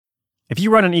If you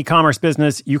run an e-commerce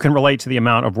business, you can relate to the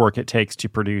amount of work it takes to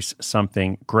produce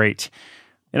something great.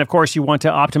 And of course, you want to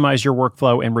optimize your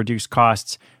workflow and reduce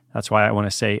costs. That's why I want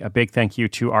to say a big thank you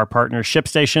to our partner,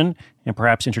 ShipStation, and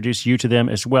perhaps introduce you to them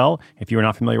as well. If you are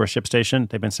not familiar with ShipStation,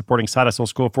 they've been supporting Side Hustle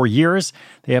School for years.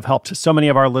 They have helped so many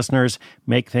of our listeners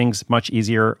make things much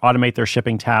easier, automate their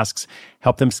shipping tasks,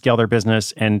 help them scale their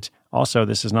business, and also,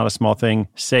 this is not a small thing,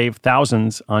 save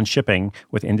thousands on shipping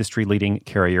with industry-leading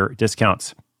carrier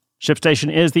discounts.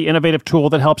 ShipStation is the innovative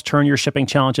tool that helps turn your shipping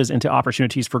challenges into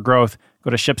opportunities for growth. Go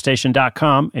to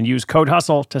ShipStation.com and use code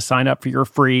HUSTLE to sign up for your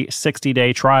free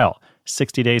 60-day trial.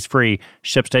 60 days free.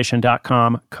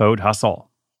 ShipStation.com, code HUSTLE.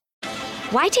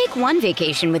 Why take one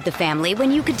vacation with the family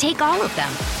when you could take all of them?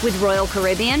 With Royal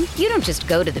Caribbean, you don't just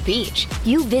go to the beach.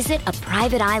 You visit a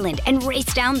private island and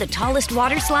race down the tallest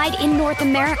water slide in North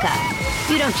America.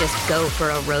 You don't just go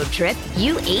for a road trip.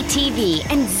 You ATV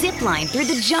and zip line through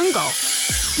the jungle.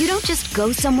 You don't just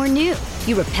go somewhere new.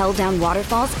 You rappel down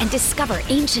waterfalls and discover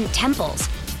ancient temples.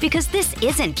 Because this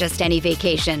isn't just any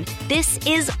vacation. This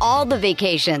is all the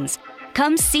vacations.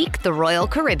 Come seek the Royal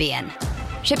Caribbean.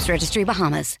 Ships Registry,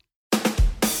 Bahamas.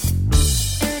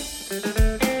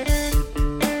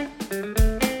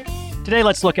 Today,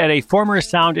 let's look at a former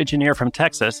sound engineer from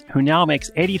Texas who now makes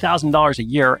 $80,000 a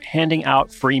year handing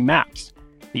out free maps.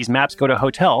 These maps go to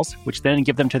hotels, which then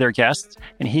give them to their guests,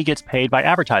 and he gets paid by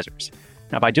advertisers.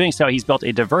 Now, by doing so, he's built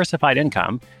a diversified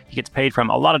income. He gets paid from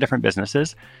a lot of different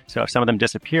businesses. So if some of them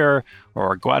disappear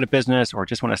or go out of business or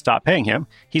just want to stop paying him,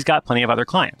 he's got plenty of other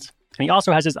clients. And he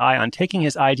also has his eye on taking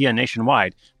his idea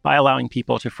nationwide by allowing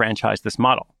people to franchise this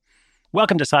model.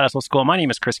 Welcome to Side Hustle School. My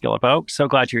name is Chris Guillebeau. So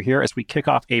glad you're here as we kick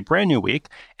off a brand new week.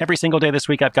 Every single day this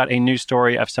week, I've got a new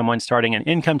story of someone starting an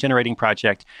income-generating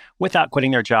project without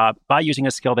quitting their job, by using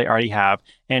a skill they already have,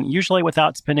 and usually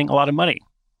without spending a lot of money.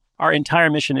 Our entire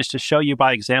mission is to show you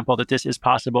by example that this is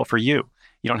possible for you.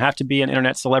 You don't have to be an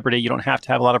internet celebrity. You don't have to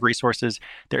have a lot of resources.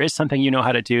 There is something you know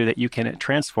how to do that you can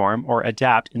transform or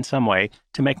adapt in some way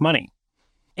to make money.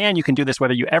 And you can do this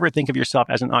whether you ever think of yourself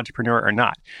as an entrepreneur or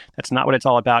not. That's not what it's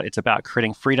all about. It's about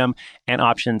creating freedom and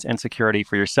options and security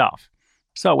for yourself.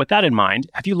 So with that in mind,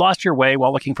 have you lost your way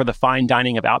while looking for the fine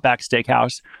dining of Outback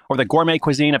Steakhouse or the gourmet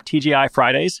cuisine of TGI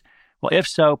Fridays? Well, if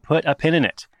so, put a pin in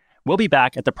it. We'll be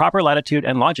back at the proper latitude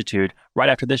and longitude right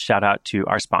after this shout out to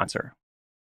our sponsor.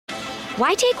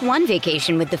 Why take one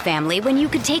vacation with the family when you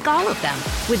could take all of them?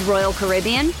 With Royal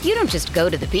Caribbean, you don't just go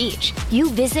to the beach.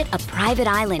 You visit a private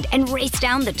island and race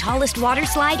down the tallest water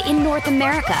slide in North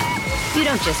America. You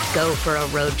don't just go for a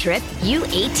road trip. You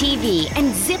ATV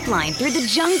and zip line through the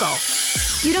jungle.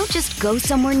 You don't just go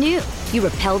somewhere new. You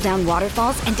rappel down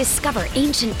waterfalls and discover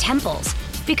ancient temples.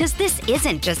 Because this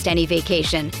isn't just any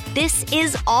vacation. This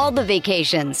is all the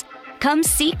vacations. Come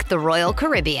seek the Royal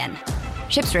Caribbean.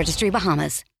 Ships Registry,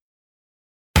 Bahamas.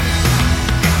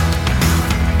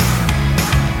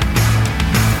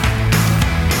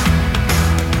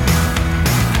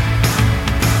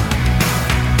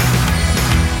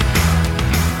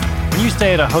 When you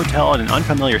stay at a hotel in an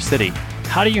unfamiliar city,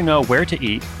 how do you know where to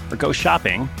eat or go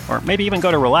shopping, or maybe even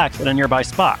go to relax at a nearby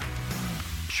spa?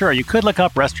 Sure, you could look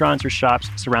up restaurants or shops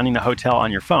surrounding the hotel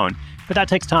on your phone, but that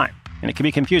takes time, and it can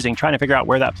be confusing trying to figure out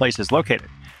where that place is located.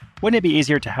 Wouldn't it be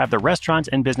easier to have the restaurants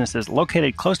and businesses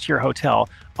located close to your hotel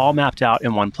all mapped out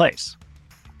in one place?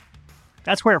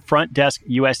 That's where Front Desk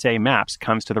USA Maps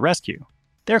comes to the rescue.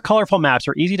 Their colorful maps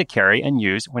are easy to carry and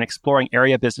use when exploring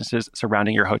area businesses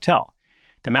surrounding your hotel.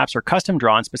 The maps are custom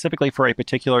drawn specifically for a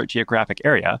particular geographic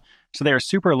area, so they are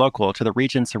super local to the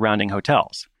region surrounding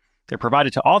hotels. They're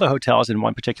provided to all the hotels in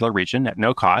one particular region at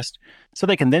no cost, so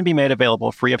they can then be made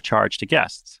available free of charge to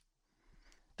guests.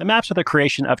 The maps are the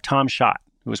creation of Tom Schott,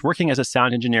 who was working as a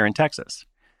sound engineer in Texas.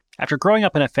 After growing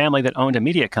up in a family that owned a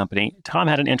media company, Tom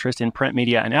had an interest in print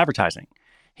media and advertising.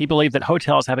 He believed that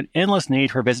hotels have an endless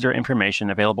need for visitor information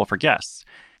available for guests.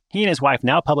 He and his wife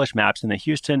now publish maps in the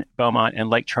Houston, Beaumont, and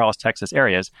Lake Charles, Texas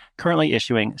areas, currently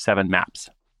issuing 7 maps.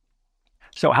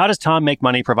 So how does Tom make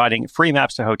money providing free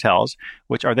maps to hotels,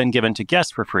 which are then given to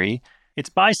guests for free? It's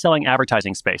by selling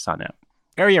advertising space on them.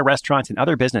 Area restaurants and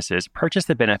other businesses purchase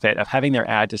the benefit of having their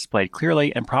ad displayed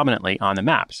clearly and prominently on the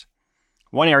maps.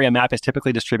 One area map is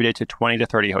typically distributed to 20 to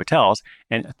 30 hotels,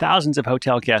 and thousands of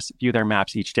hotel guests view their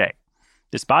maps each day.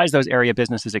 This buys those area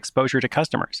businesses exposure to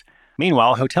customers.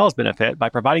 Meanwhile, hotels benefit by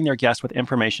providing their guests with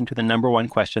information to the number one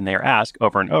question they are asked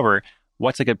over and over: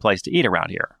 what's a good place to eat around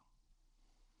here?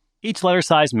 Each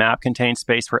letter-sized map contains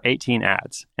space for 18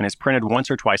 ads and is printed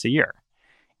once or twice a year.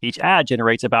 Each ad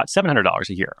generates about $700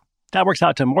 a year. That works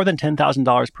out to more than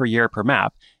 $10,000 per year per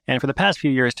map, and for the past few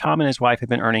years, Tom and his wife have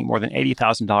been earning more than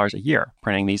 $80,000 a year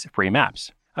printing these free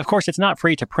maps. Of course, it's not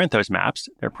free to print those maps.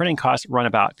 Their printing costs run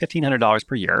about $1,500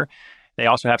 per year. They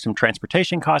also have some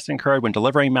transportation costs incurred when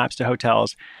delivering maps to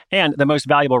hotels. And the most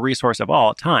valuable resource of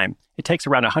all, time. It takes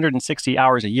around 160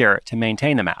 hours a year to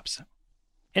maintain the maps.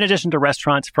 In addition to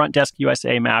restaurants, Front Desk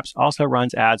USA Maps also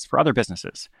runs ads for other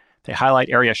businesses. They highlight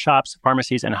area shops,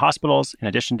 pharmacies, and hospitals, in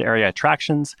addition to area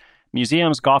attractions.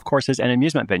 Museums, golf courses, and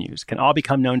amusement venues can all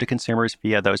become known to consumers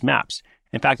via those maps.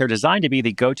 In fact, they're designed to be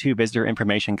the go-to visitor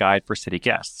information guide for city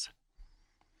guests.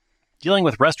 Dealing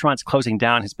with restaurants closing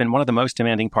down has been one of the most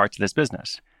demanding parts of this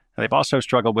business. Now, they've also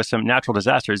struggled with some natural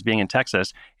disasters. Being in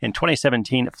Texas, in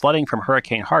 2017, flooding from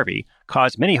Hurricane Harvey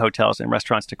caused many hotels and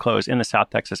restaurants to close in the South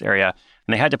Texas area,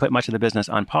 and they had to put much of the business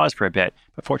on pause for a bit,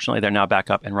 but fortunately they're now back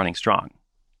up and running strong.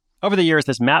 Over the years,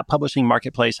 this map publishing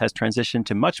marketplace has transitioned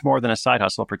to much more than a side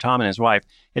hustle for Tom and his wife.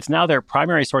 It's now their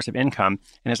primary source of income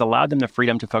and has allowed them the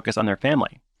freedom to focus on their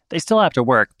family. They still have to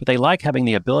work, but they like having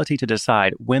the ability to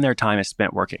decide when their time is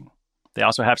spent working. They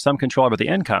also have some control over the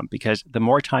income because the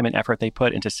more time and effort they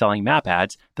put into selling map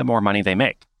ads, the more money they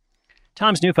make.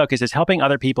 Tom's new focus is helping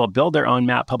other people build their own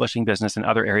map publishing business in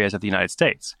other areas of the United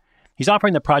States. He's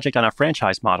offering the project on a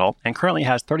franchise model and currently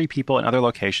has 30 people in other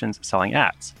locations selling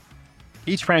ads.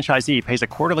 Each franchisee pays a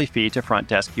quarterly fee to Front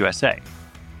Desk USA.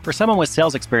 For someone with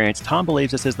sales experience, Tom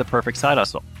believes this is the perfect side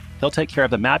hustle. He'll take care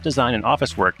of the map design and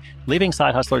office work, leaving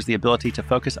side hustlers the ability to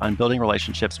focus on building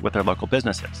relationships with their local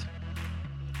businesses.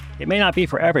 It may not be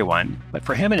for everyone, but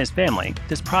for him and his family,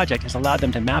 this project has allowed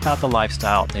them to map out the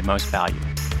lifestyle they most value.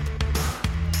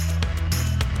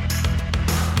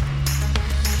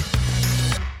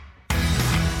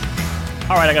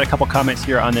 All right, I got a couple comments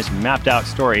here on this mapped out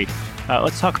story.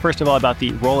 Let's talk first of all about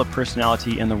the role of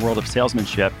personality in the world of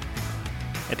salesmanship.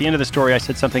 At the end of the story, I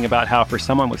said something about how for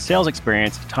someone with sales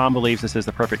experience, Tom believes this is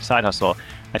the perfect side hustle.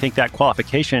 I think that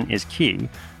qualification is key.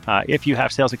 If you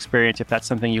have sales experience, if that's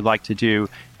something you like to do,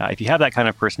 if you have that kind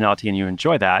of personality and you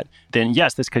enjoy that, then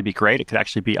yes, this could be great. It could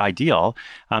actually be ideal.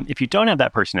 If you don't have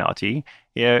that personality,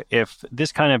 if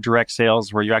this kind of direct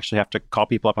sales where you actually have to call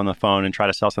people up on the phone and try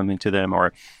to sell something to them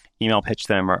or email pitch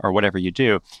them or whatever you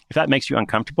do, if that makes you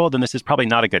uncomfortable, then this is probably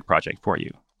not a good project for you.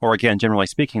 Or again, generally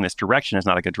speaking, this direction is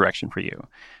not a good direction for you.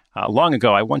 Long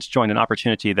ago, I once joined an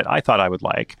opportunity that I thought I would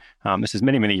like. This is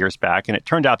many, many years back, and it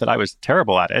turned out that I was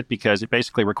terrible at it because it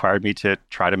basically required me to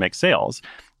try to make sales.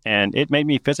 And it made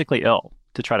me physically ill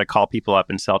to try to call people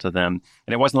up and sell to them.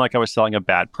 And it wasn't like I was selling a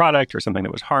bad product or something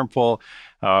that was harmful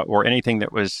or anything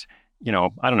that was,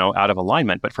 out of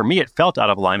alignment. But for me, it felt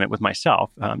out of alignment with myself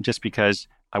just because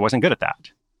I wasn't good at that.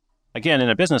 Again, in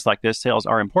a business like this, sales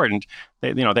are important.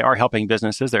 They are helping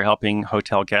businesses. They're helping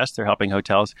hotel guests. They're helping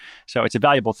hotels. So it's a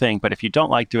valuable thing. But if you don't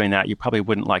like doing that, you probably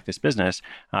wouldn't like this business.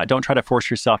 Don't try to force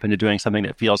yourself into doing something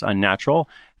that feels unnatural.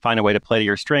 Find a way to play to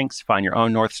your strengths. Find your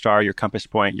own North Star, your compass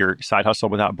point, your side hustle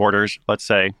without borders, let's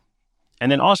say.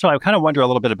 And then also, I kind of wonder a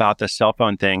little bit about the cell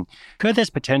phone thing. Could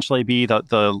this potentially be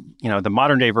the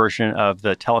modern day version of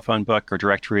the telephone book or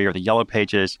directory or the Yellow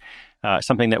Pages?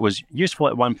 Something that was useful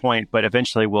at one point, but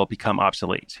eventually will become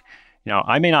obsolete.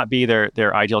 I may not be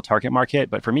their ideal target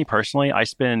market, but for me personally, I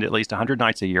spend at least 100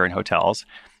 nights a year in hotels.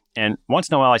 And once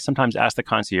in a while, I sometimes ask the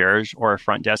concierge or a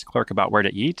front desk clerk about where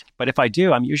to eat. But if I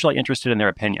do, I'm usually interested in their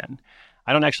opinion.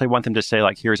 I don't actually want them to say,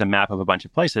 here's a map of a bunch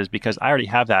of places because I already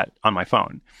have that on my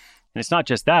phone. And it's not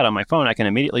just that. On my phone, I can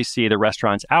immediately see the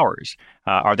restaurant's hours.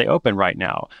 Are they open right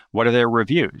now? What are their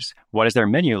reviews? What does their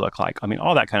menu look like?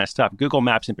 All that kind of stuff. Google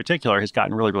Maps in particular has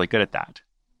gotten really, really good at that.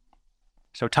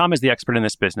 So Tom is the expert in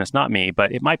this business, not me,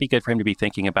 but it might be good for him to be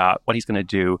thinking about what he's going to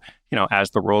do,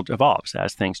 as the world evolves,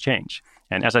 as things change.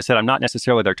 And as I said, I'm not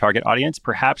necessarily their target audience.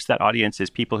 Perhaps that audience is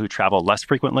people who travel less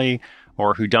frequently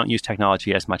or who don't use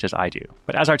technology as much as I do.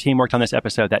 But as our team worked on this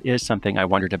episode, that is something I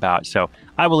wondered about. So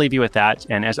I will leave you with that.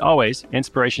 And as always,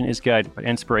 inspiration is good, but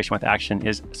inspiration with action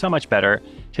is so much better.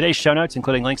 Today's show notes,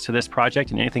 including links to this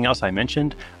project and anything else I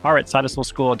mentioned, are at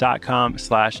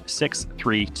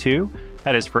sidehustleschool.com/632.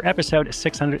 That is for episode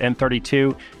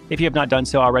 632. If you have not done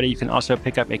so already, you can also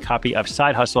pick up a copy of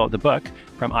Side Hustle, the book,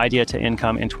 From Idea to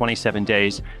Income in 27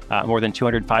 Days. More than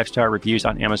 200 5-star reviews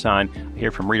on Amazon. I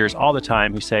hear from readers all the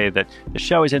time who say that the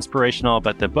show is inspirational,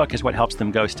 but the book is what helps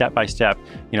them go step by step,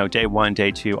 day 1,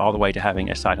 day 2, all the way to having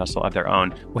a side hustle of their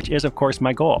own, which is, of course,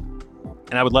 my goal.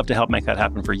 And I would love to help make that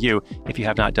happen for you if you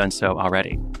have not done so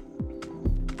already.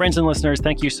 Friends and listeners,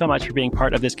 thank you so much for being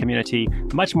part of this community.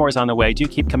 Much more is on the way. Do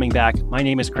keep coming back. My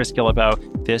name is Chris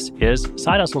Guillebeau. This is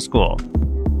Side Hustle School.